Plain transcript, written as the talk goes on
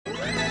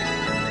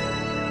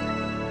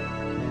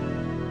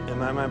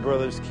Am I my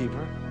brother's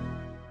keeper?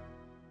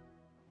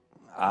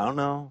 I don't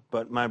know,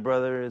 but my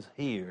brother is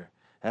here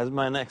as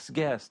my next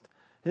guest.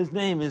 His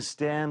name is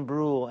Stan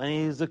Brule, and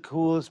he's the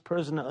coolest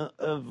person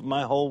of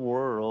my whole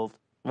world.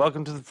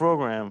 Welcome to the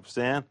program,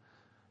 Stan.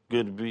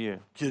 Good to be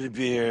here. Good to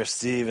be here,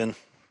 Steven.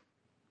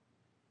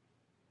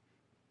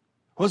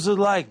 What's it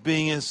like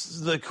being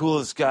the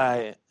coolest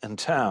guy in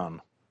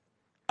town?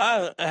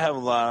 I have a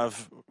lot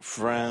of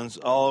friends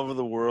all over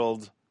the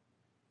world.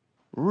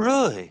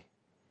 Really?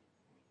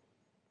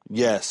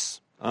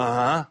 Yes.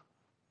 Uh-huh.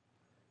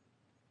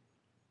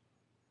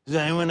 Does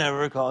anyone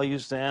ever call you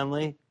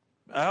Stanley?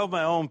 I have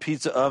my own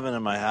pizza oven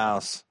in my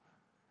house.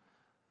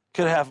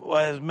 Could have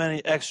as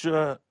many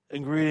extra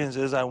ingredients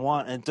as I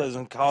want, and it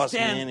doesn't cost me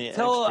any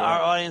extra. Tell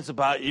our audience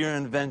about your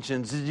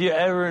inventions. Did you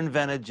ever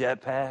invent a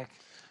jetpack?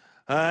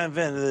 I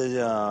invented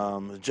a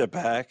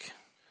jetpack.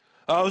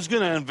 I was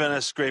going to invent a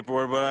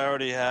skateboard, but I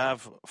already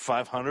have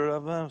 500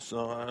 of them,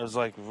 so I was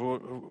like,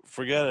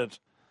 forget it.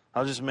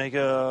 I'll just make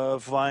a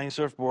flying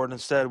surfboard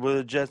instead with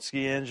a jet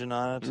ski engine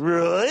on it.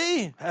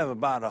 Really? I have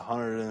about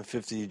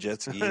 150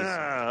 jet skis.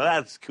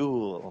 That's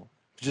cool.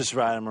 Just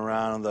ride them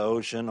around in the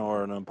ocean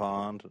or in a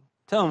pond.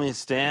 Tell me,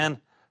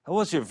 Stan,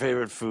 what's your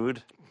favorite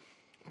food?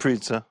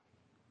 Pizza.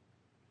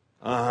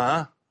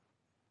 Uh-huh.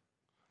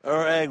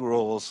 Or egg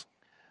rolls.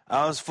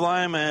 I was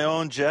flying my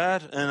own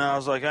jet, and I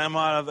was like, I'm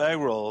out of egg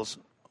rolls.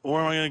 Where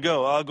am I going to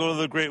go? I'll go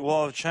to the Great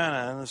Wall of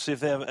China and see if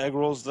they have egg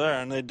rolls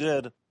there, and they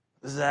did.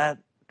 Is that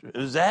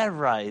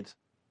right?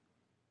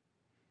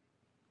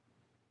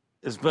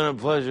 It's been a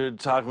pleasure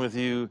talking with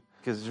you,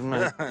 because you're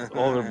my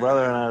older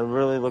brother, and I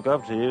really look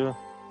up to you.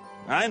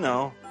 I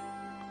know.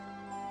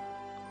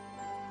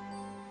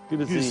 Good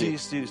to see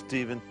you,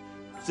 Steven.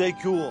 Stay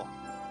cool.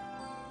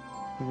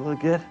 You look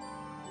good?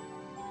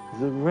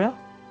 Is it real?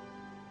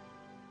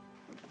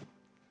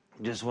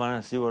 Just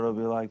want to see what it'll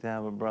be like to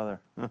have a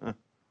brother.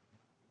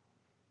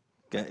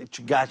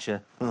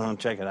 Gotcha.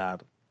 Check it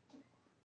out.